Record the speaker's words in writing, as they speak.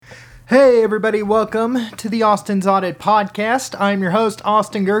Hey everybody, welcome to the Austin's Audit Podcast. I'm your host,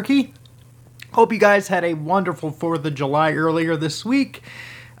 Austin Gerke. Hope you guys had a wonderful 4th of July earlier this week.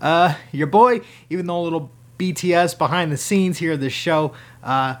 Your boy, even though a little BTS behind the scenes here of this show,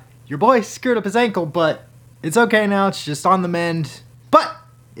 your boy screwed up his ankle, but it's okay now, it's just on the mend. But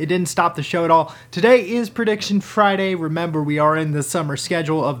it didn't stop the show at all. Today is Prediction Friday. Remember, we are in the summer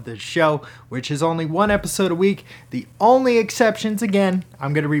schedule of the show, which is only one episode a week. The only exceptions, again,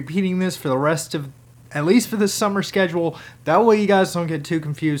 I'm going to be repeating this for the rest of, at least for the summer schedule. That way you guys don't get too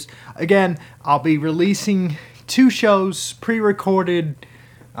confused. Again, I'll be releasing 2 shows pre-recorded,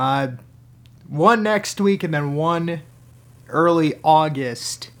 one next week and then one early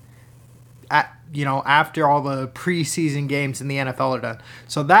August after all the preseason games in the NFL are done.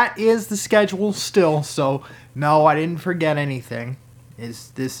 So that is the schedule still. So no, I didn't forget anything.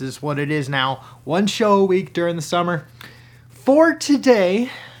 This is what it is now. One show a week during the summer. For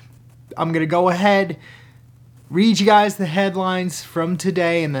today, I'm going to go ahead, read you guys the headlines from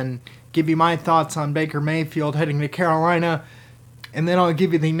today, and then give you my thoughts on Baker Mayfeild heading to Carolina. And then I'll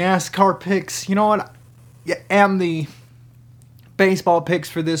give you the NASCAR picks. You know what? Yeah, and the baseball picks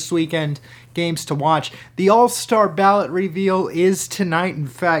for this weekend, games to watch. The All Star ballot reveal is tonight. In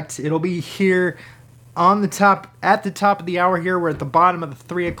fact, it'll be here on the top, at the top of the hour here. We're at the bottom of the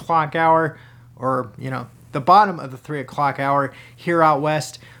 3 o'clock hour, or, the bottom of the 3 o'clock hour here out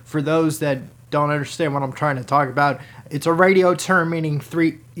west. For those that don't understand what I'm trying to talk about, it's a radio term meaning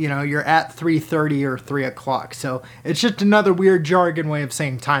you're at 3:30 or 3 o'clock. So it's just another weird jargon way of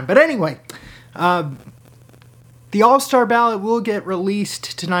saying time. But anyway, the All-Star ballot will get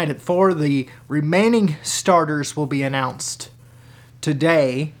released tonight at 4. The remaining starters will be announced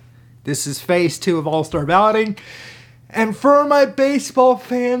today. This is phase 2 of All-Star balloting. And for my baseball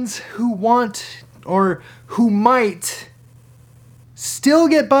fans who want or who might still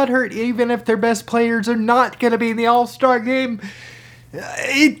get butthurt even if their best players are not going to be in the All-Star game,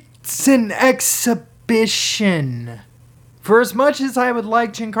 it's an exhibition. For as much as I would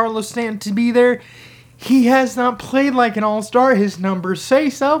like Giancarlo Stanton to be there, he has not played like an all-star. His numbers say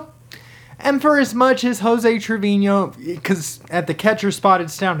so. And for as much as Jose Trevino, because at the catcher spot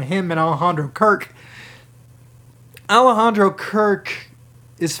it's down to him and Alejandro Kirk. Alejandro Kirk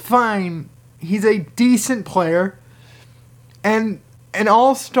is fine. He's a decent player. And an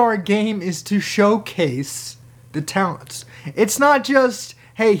all-star game is to showcase the talents. It's not just,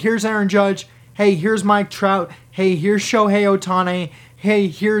 hey, here's Aaron Judge. Hey, here's Mike Trout. Hey, here's Shohei Ohtani. Hey,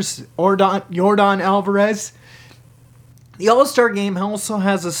 here's Yordan Alvarez. The All-Star Game also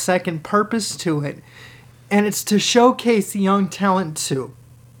has a second purpose to it, and it's to showcase the young talent too.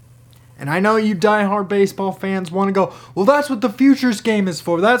 And I know you diehard baseball fans want to go, well, that's what the Futures Game is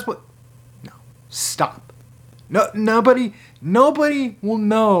for. That's what... No, stop. No, nobody will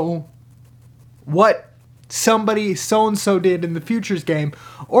know what somebody so-and-so did in the Futures Game,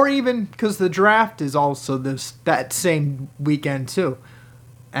 or even because the draft is also that same weekend too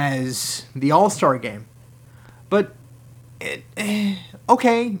as the All-Star Game. But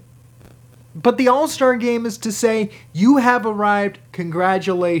okay, but the All-Star Game is to say you have arrived,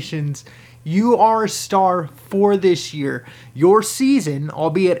 congratulations, you are a star for this year. Your season,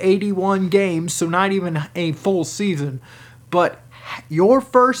 albeit 81 games, so not even a full season, but your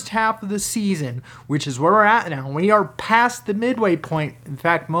first half of the season, which is where we're at now, we are past the midway point. In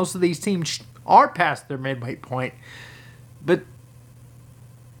fact, most of these teams are past their midway point. But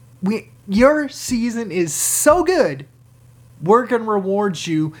your season is so good, we're going to reward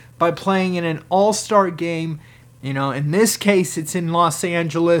you by playing in an all-star game. In this case, it's in Los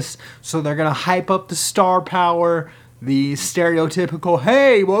Angeles, so they're going to hype up the star power, the stereotypical,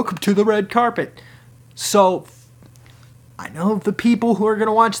 hey, welcome to the red carpet. So I know the people who are going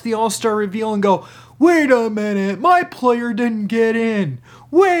to watch the All-Star reveal and go, wait a minute, my player didn't get in.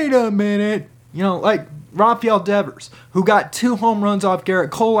 Wait a minute. Like Rafael Devers, who got 2 home runs off Garrett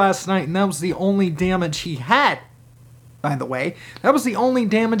Cole last night, and that was the only damage he had, by the way. That was the only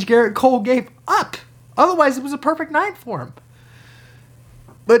damage Garrett Cole gave up. Otherwise, it was a perfect night for him.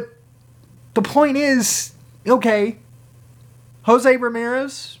 But the point is, okay, Jose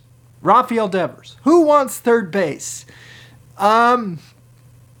Ramirez, Rafael Devers. Who wants third base?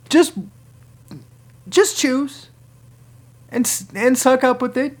 Just choose and suck up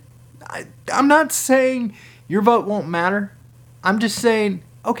with it. I'm not saying your vote won't matter. I'm just saying,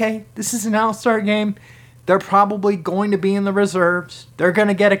 okay, this is an all-star game. They're probably going to be in the reserves. They're going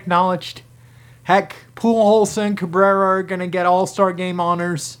to get acknowledged. Heck, Pujols and Cabrera are going to get all-star game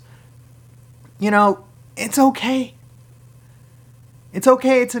honors. It's okay. It's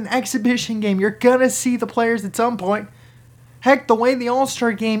okay. It's an exhibition game. You're going to see the players at some point. Heck, the way the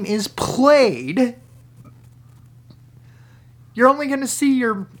All-Star game is played, you're only going to see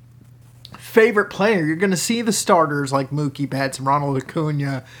your favorite player. You're going to see the starters like Mookie Betts and Ronald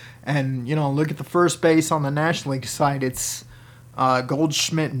Acuna. And, look at the first base on the National League side. It's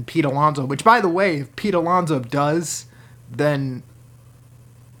Goldschmidt and Pete Alonso. Which, by the way, if Pete Alonso does, then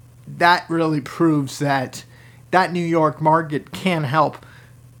that really proves that New York market can help.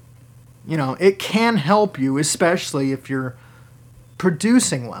 It can help you, especially if you're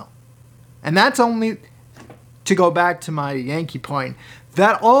producing well. And that's only, to go back to my Yankee point,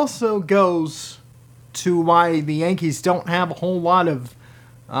 that also goes to why the Yankees don't have a whole lot of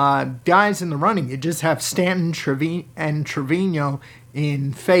guys in the running. You just have Stanton and Trevino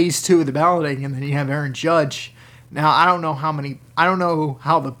in phase 2 of the balloting, and then you have Aaron Judge. Now, I don't know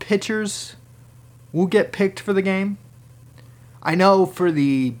how the pitchers will get picked for the game. I know for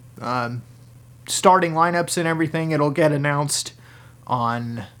the starting lineups and everything, it'll get announced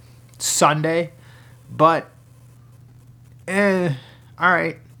on Sunday. But, all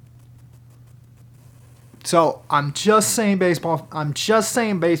right. So I'm just saying, baseball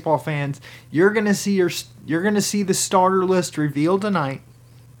fans, you're gonna see the starter list revealed tonight.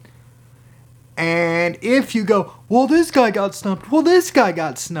 And if you go, well, this guy got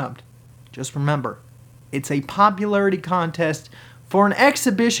snubbed. Just remember, it's a popularity contest for an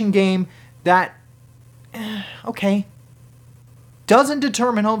exhibition game that, doesn't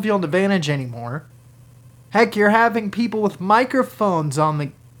determine home field advantage anymore. Heck, you're having people with microphones on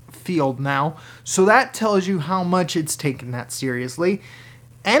the field now, so that tells you how much it's taken that seriously.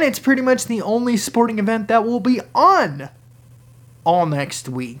 And it's pretty much the only sporting event that will be on all next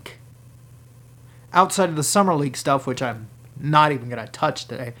week. Outside of the Summer League stuff, which I'm not even going to touch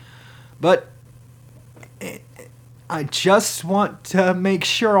today. But I just want to make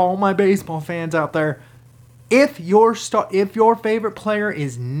sure all my baseball fans out there, if your favorite player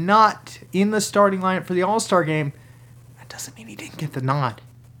is not in the starting lineup for the All-Star game, that doesn't mean he didn't get the nod.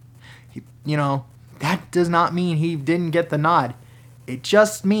 That does not mean he didn't get the nod. It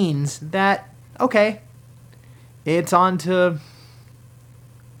just means that, it's on to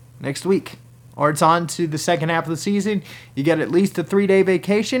next week. Or it's on to the second half of the season. You get at least a 3-day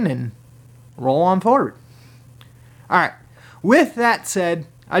vacation and roll on forward. Alright, with that said,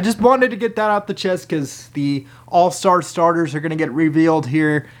 I just wanted to get that out the chest because the All-Star starters are going to get revealed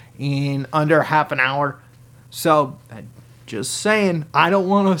here in under half an hour. So, just saying, I don't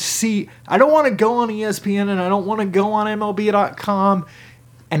want to go on ESPN and I don't want to go on MLB.com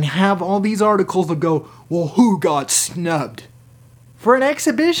and have all these articles that go, well, who got snubbed? For an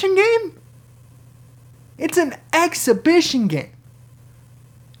exhibition game? It's an exhibition game.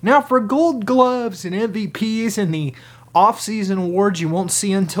 Now, for Gold Gloves and MVPs and the off-season awards you won't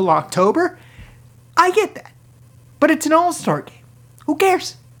see until October, I get that. But it's an All-Star game. Who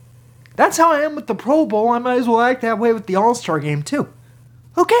cares? That's how I am with the Pro Bowl. I might as well act that way with the All-Star game, too.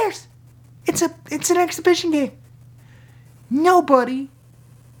 Who cares? It's an exhibition game. Nobody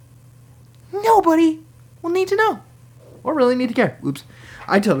will need to know. Or really need to care. Oops.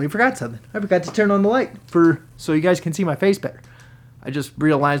 I totally forgot something. I forgot to turn on the light so you guys can see my face better. I just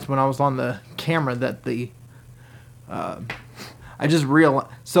realized when I was on the camera that I just realized.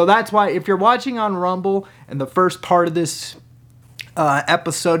 So that's why if you're watching on Rumble and the first part of this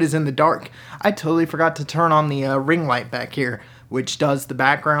episode is in the dark, I totally forgot to turn on the ring light back here, which does the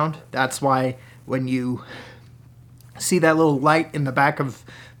background. That's why when you see that little light in the back of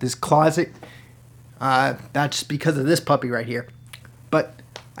this closet, that's because of this puppy right here. But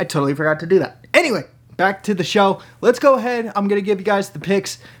I totally forgot to do that. Anyway, back to the show. Let's go ahead. I'm going to give you guys the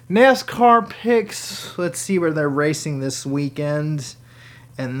picks. NASCAR picks. Let's see where they're racing this weekend.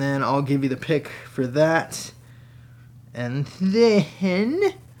 And then I'll give you the pick for that. And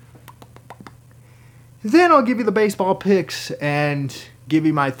then I'll give you the baseball picks and give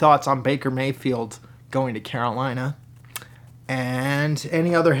you my thoughts on Baker Mayfeild going to Carolina. And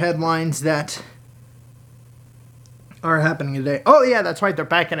any other headlines that are happening today. Oh, yeah, that's right. They're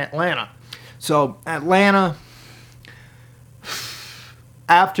back in Atlanta. So, Atlanta,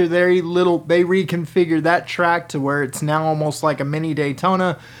 after they reconfigured that track to where it's now almost like a mini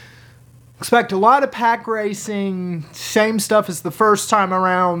Daytona. Expect a lot of pack racing. Same stuff as the first time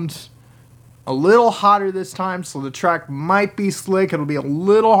around. A little hotter this time, so the track might be slick. It'll be a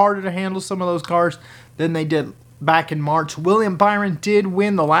little harder to handle some of those cars than they did back in March. William Byron did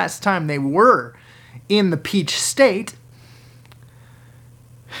win the last time they were in the Peach State.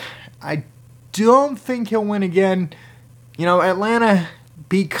 I don't think he'll win again. Atlanta,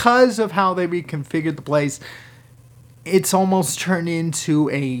 because of how they reconfigured the place, it's almost turned into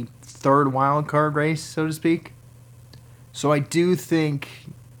a third wild card race, so to speak. So I do think,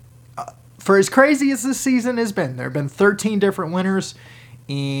 for as crazy as this season has been, there have been 13 different winners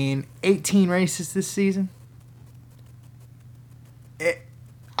in 18 races this season.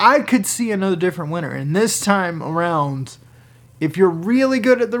 I could see another different winner. And this time around, if you're really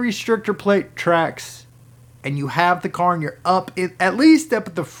good at the restrictor plate tracks and you have the car and you're at least up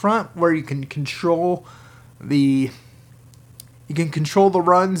at the front where you can control the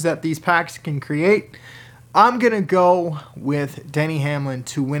runs that these packs can create, I'm going to go with Denny Hamlin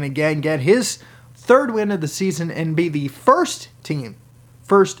to win again, get his third win of the season, and be the first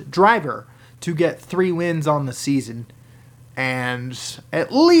driver to get 3 wins on the season. And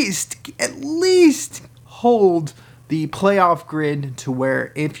at least hold the playoff grid to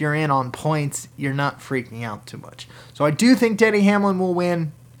where if you're in on points, you're not freaking out too much. So I do think Denny Hamlin will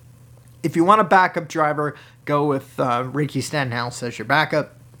win. If you want a backup driver, go with Ricky Stenhouse as your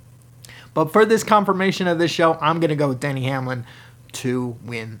backup. But for this confirmation of this show, I'm going to go with Denny Hamlin to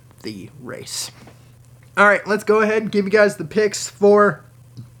win the race. All right, let's go ahead and give you guys the picks for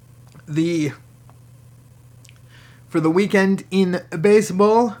the weekend in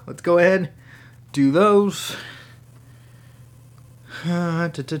baseball. Let's go ahead and do those.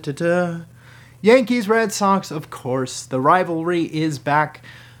 Yankees, Red Sox, of course. The rivalry is back.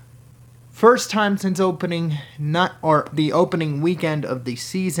 First time since the opening weekend of the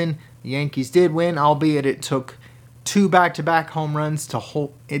season. The Yankees did win, albeit it took 2 back-to-back home runs to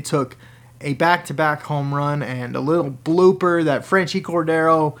hold. It took a back-to-back home run and a little blooper that Franchi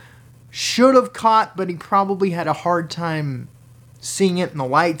Cordero should have caught, but he probably had a hard time seeing it in the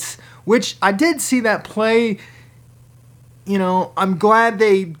lights, which I did see that play. You know, I'm glad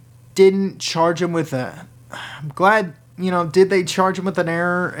they didn't charge him with did they charge him with an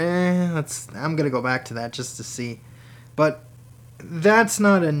error? I'm going to go back to that just to see. But that's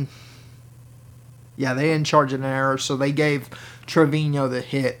not an... Yeah, they didn't charge an error, so they gave Trevino the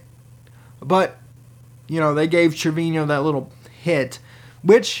hit. But, they gave Trevino that little hit,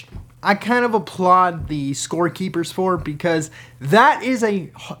 which I kind of applaud the scorekeepers for, because that is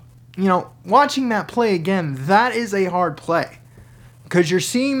watching that play again, that is a hard play. Because you're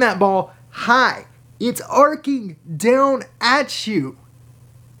seeing that ball high. It's arcing down at you.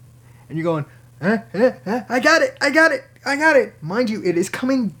 And you're going, I got it. Mind you, it is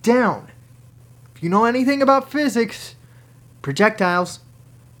coming down. If you know anything about physics, projectiles,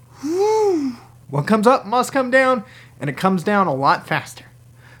 what comes up must come down, and it comes down a lot faster.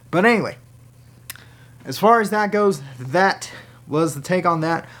 But anyway, as far as that goes, that was the take on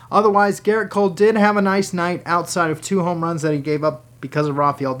that. Otherwise, Garrett Cole did have a nice night outside of 2 home runs that he gave up because of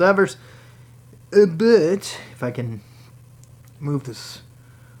Rafael Devers. But if I can move this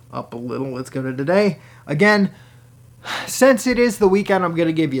up a little, let's go to today. Again, since it is the weekend, I'm going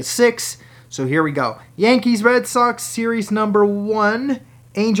to give you 6. So here we go. Yankees, Red Sox, series number 1.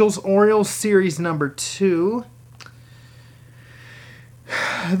 Angels, Orioles, series number 2.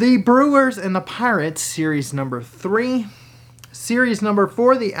 The Brewers and the Pirates, series number 3. Series number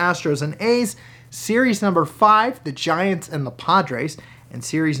 4, the Astros and A's. Series number 5, the Giants and the Padres. And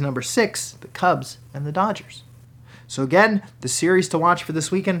series number 6, the Cubs and the Dodgers. So again, the series to watch for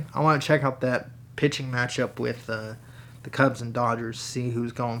this weekend, I want to check out that pitching matchup with the Cubs and Dodgers, see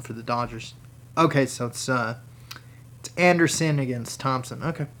who's going for the Dodgers. Okay, so it's Anderson against Thompson.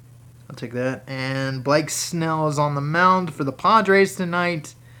 Okay, I'll take that. And Blake Snell is on the mound for the Padres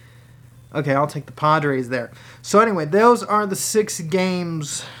tonight. Okay, I'll take the Padres there. So anyway, those are the 6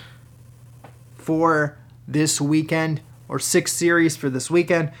 games for this weekend, or 6 series for this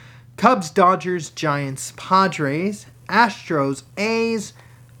weekend. Cubs, Dodgers, Giants, Padres, Astros, A's,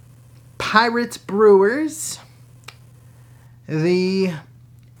 Pirates, Brewers, the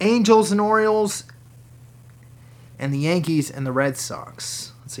Angels and Orioles, and the Yankees and the Red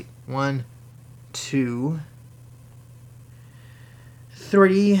Sox. Let's see. 1, 2,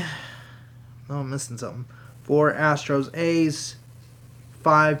 3. Oh, I'm missing something. 4 Astros, A's,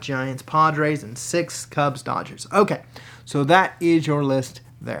 5 Giants, Padres, and 6 Cubs, Dodgers. Okay, so that is your list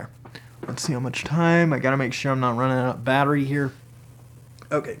there. Let's see how much time. I got to make sure I'm not running out of battery here.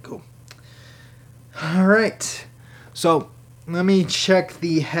 Okay, cool. All right. So let me check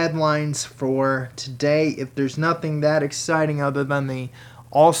the headlines for today. If there's nothing that exciting other than the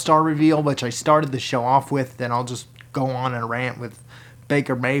All Star reveal, which I started the show off with, then I'll just go on and rant with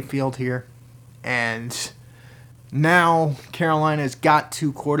Baker Mayfeild here. And now Carolina's got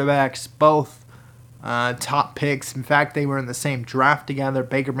 2 quarterbacks, both top picks. In fact, they were in the same draft together.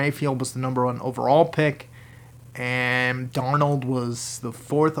 Baker Mayfield was the number 1 overall pick, and Darnold was the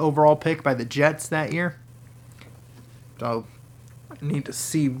 4th overall pick by the Jets that year. So I need to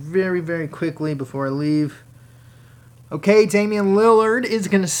see very, very quickly before I leave. Okay, Damian Lillard is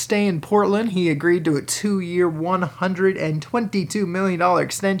going to stay in Portland. He agreed to a 2-year, $122 million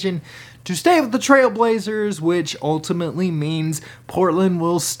extension to stay with the Trailblazers, which ultimately means Portland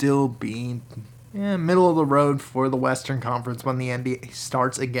will still be middle of the road for the Western Conference when the NBA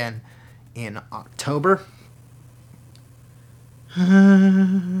starts again in October.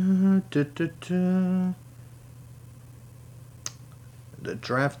 The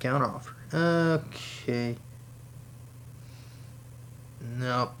draft count offer. Okay.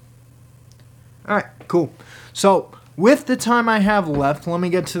 Nope. Alright, cool. So, with the time I have left, let me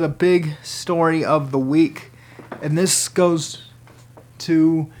get to the big story of the week. And this goes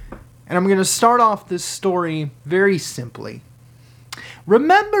to... And I'm going to start off this story very simply.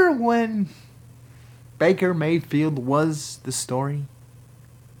 Remember when Baker Mayfeild was the story?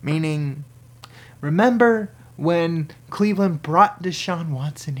 Meaning, remember when Cleveland brought Deshaun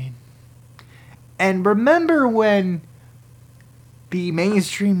Watson in? And remember when the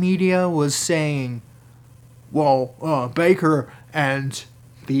mainstream media was saying, well, Baker and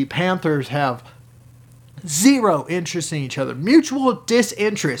the Panthers have zero interest in each other. Mutual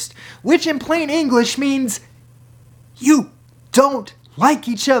disinterest. Which in plain English means you don't like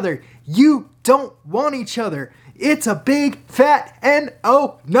each other. You don't want each other. It's a big fat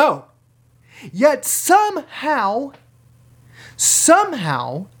N-O no. Yet somehow,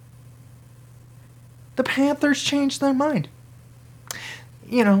 the Panthers changed their mind.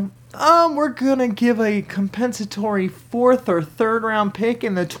 We're going to give a compensatory 4th or 3rd round pick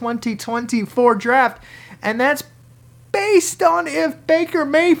in the 2024 draft. And that's based on if Baker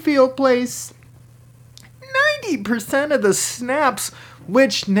Mayfield plays 90% of the snaps,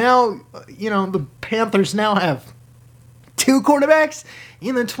 which now, the Panthers now have 2 quarterbacks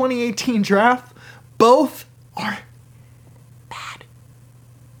in the 2018 draft. Both are bad.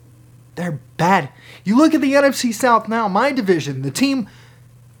 They're bad. You look at the NFC South now, my division, the team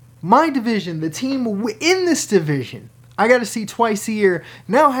in this division, I got to see twice a year,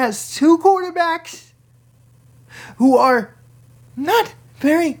 now has 2 quarterbacks who are not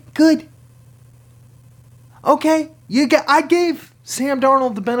very good. Okay, I gave Sam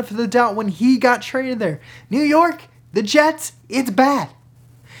Darnold the benefit of the doubt when he got traded there. New York, the Jets, it's bad.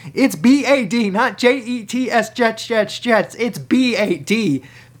 It's B-A-D, not J-E-T-S, Jets. It's B-A-D.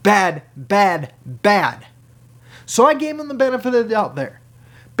 Bad, bad, bad. So I gave him the benefit of the doubt there.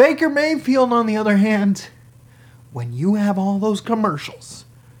 Baker Mayfield, on the other hand, when you have all those commercials,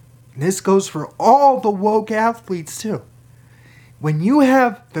 and this goes for all the woke athletes too, when you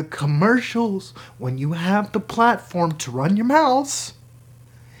have the commercials, when you have the platform to run your mouths,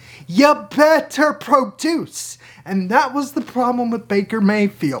 you better produce. And that was the problem with Baker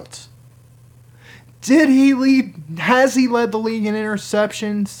Mayfield. Has he led the league in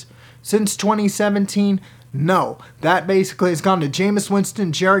interceptions since 2017? No. That basically has gone to Jameis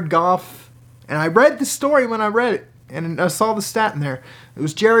Winston, Jared Goff. And I read the story when I read it. And I saw the stat in there. It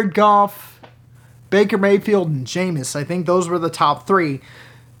was Jared Goff, Baker Mayfield, and Jameis. I think those were the top 3.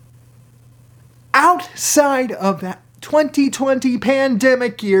 Outside of that 2020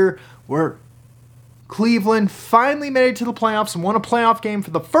 pandemic year where Cleveland finally made it to the playoffs and won a playoff game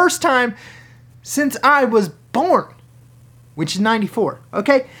for the first time since I was born, which is 94,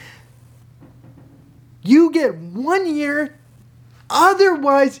 okay? You get 1 year,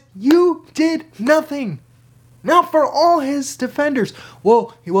 otherwise you did nothing. Now for all his defenders,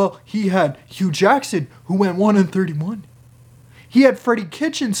 well, he had Hugh Jackson, who went 1-31. He had Freddie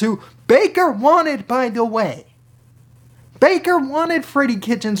Kitchens, who Baker wanted, by the way. Baker wanted Freddie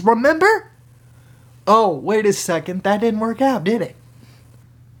Kitchens, remember? Oh, wait a second, that didn't work out, did it?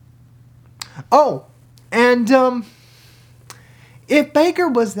 Oh, and if Baker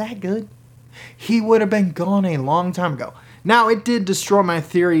was that good, he would have been gone a long time ago. Now, it did destroy my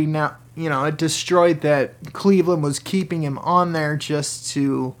theory. Now, it destroyed that Cleveland was keeping him on there just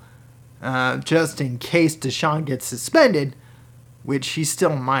in case Deshaun gets suspended, which he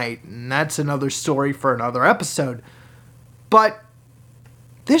still might, and that's another story for another episode. But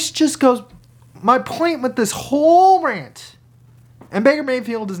this just goes... My point with this whole rant, and Baker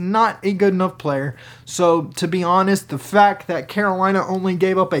Mayfield is not a good enough player, so to be honest, the fact that Carolina only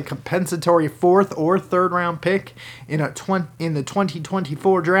gave up a compensatory 4th or 3rd round pick in the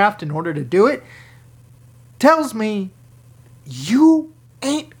 2024 draft in order to do it, tells me you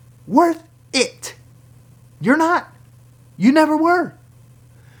ain't worth it. You're not. You never were.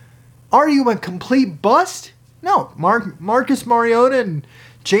 Are you a complete bust? No. Marcus Mariota and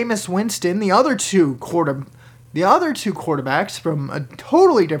Jameis Winston, the other two quarterbacks from a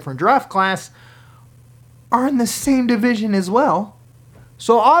totally different draft class, are in the same division as well.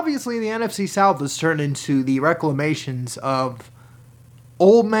 So obviously the NFC South has turned into the reclamations of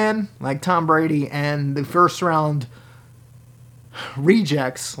old men like Tom Brady and the first round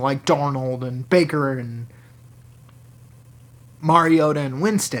rejects like Darnold and Baker and Mariota and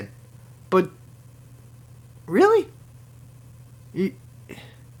Winston. But really?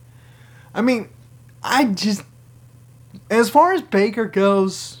 I mean, as far as Baker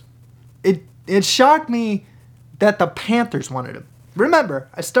goes, it shocked me that the Panthers wanted him. Remember,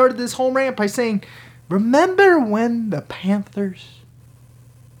 I started this whole rant by saying, remember when the Panthers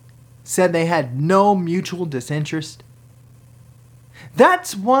said they had no mutual disinterest?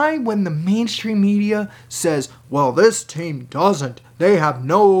 That's why when the mainstream media says, well, this team doesn't, they have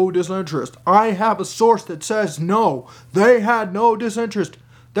no disinterest. I have a source that says no, they had no disinterest.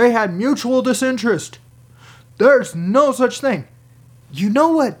 They had mutual disinterest. There's no such thing. You know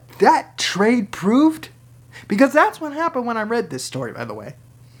what that trade proved? Because that's what happened when I read this story, by the way.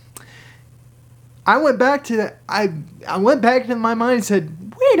 I went back to my mind and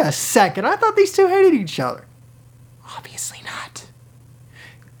said, wait a second, I thought these two hated each other. Obviously not.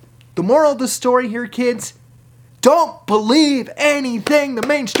 The moral of the story here, kids, don't believe anything the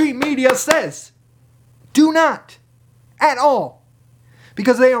mainstream media says. Do not. At all.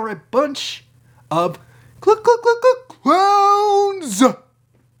 Because they are a bunch of clowns.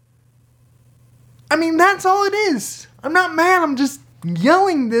 I mean, that's all it is. I'm not mad. I'm just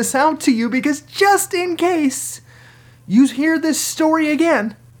yelling this out to you because just in case you hear this story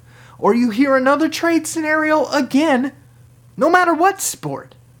again, or you hear another trade scenario again, no matter what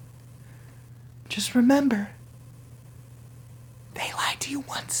sport, just remember, they lied to you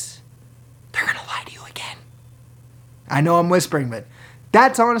once. They're going to lie to you again. I know I'm whispering, but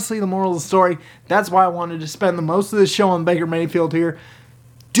that's honestly the moral of the story. That's why I wanted to spend the most of this show on Baker Mayfeild here.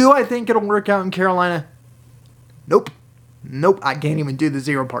 Do I think it'll work out in Carolina? Nope. I can't even do the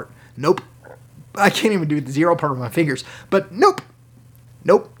zero part. Nope. I can't even do the zero part with my fingers. But nope,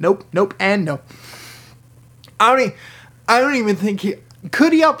 and no. I don't even think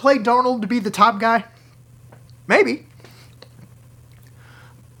could he outplay Darnold to be the top guy? Maybe.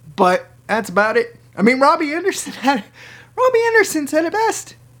 But that's about it. I mean, Robbie Anderson said it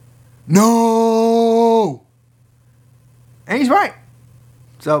best. No. And he's right.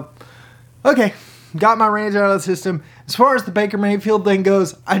 So, okay, got my rage out of the system. As far as the Baker Mayfield thing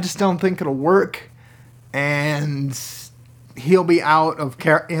goes, I just don't think it'll work, and he'll be out of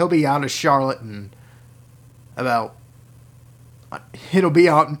Charlotte in about he'll be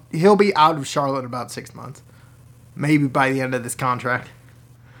out of Charlotte in about 6 months, maybe by the end of this contract.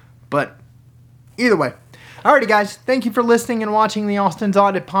 But either way, alrighty guys, thank you for listening and watching the Austin's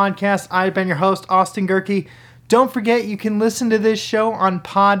Audit Podcast. I've been your host, Austin Gerke. Don't forget, you can listen to this show on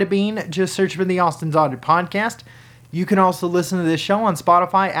Podbean. Just search for the Austin's Audit Podcast. You can also listen to this show on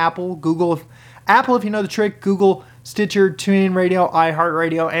Spotify, Apple, Google. Apple, if you know the trick, Google, Stitcher, TuneIn Radio,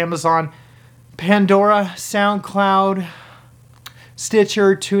 iHeartRadio, Amazon, Pandora, SoundCloud,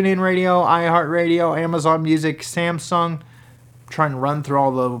 Stitcher, TuneIn Radio, iHeartRadio, Amazon Music, Samsung. I'm trying to run through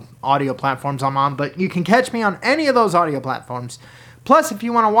all the audio platforms I'm on, but you can catch me on any of those audio platforms. Plus, if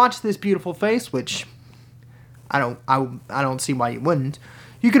you want to watch this beautiful face, which I don't see why you wouldn't.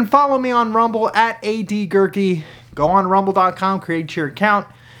 You can follow me on Rumble at ADGerke. Go on rumble.com, create your account,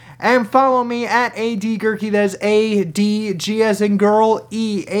 and follow me at ADGerke. That's ADG as in girl,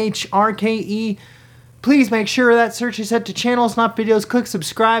 EHRKE. Please make sure that search is set to channels, not videos. Click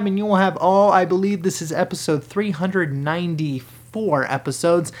subscribe, and you will have all, I believe this is episode 394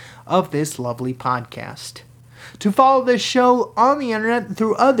 episodes of this lovely podcast. To follow this show on the internet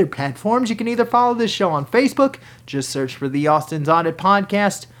through other platforms, you can either follow this show on Facebook, just search for the Austin's Audit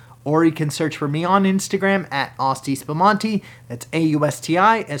Podcast, or you can search for me on Instagram at Austi Spamanti, that's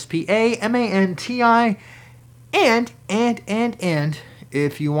AUSTISPAMANTI, and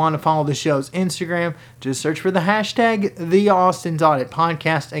if you want to follow the show's Instagram, just search for the hashtag The Austin's Audit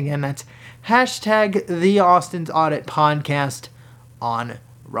Podcast. Again, that's hashtag The Austin's Audit Podcast on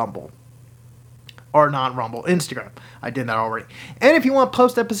Rumble. Or not Rumble, Instagram. I did that already. And if you want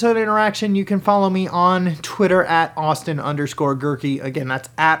post-episode interaction, you can follow me on Twitter at Austin_Gerke. Again, that's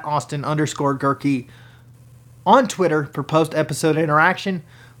at Austin_Gerke on Twitter for post-episode interaction.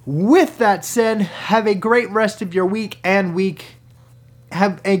 With that said, have a great rest of your week and week.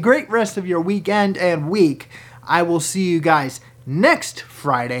 Have a great rest of your weekend and week. I will see you guys next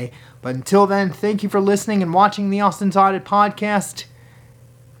Friday. But until then, thank you for listening and watching the Austin's Audit Podcast.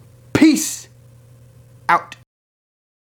 Peace out.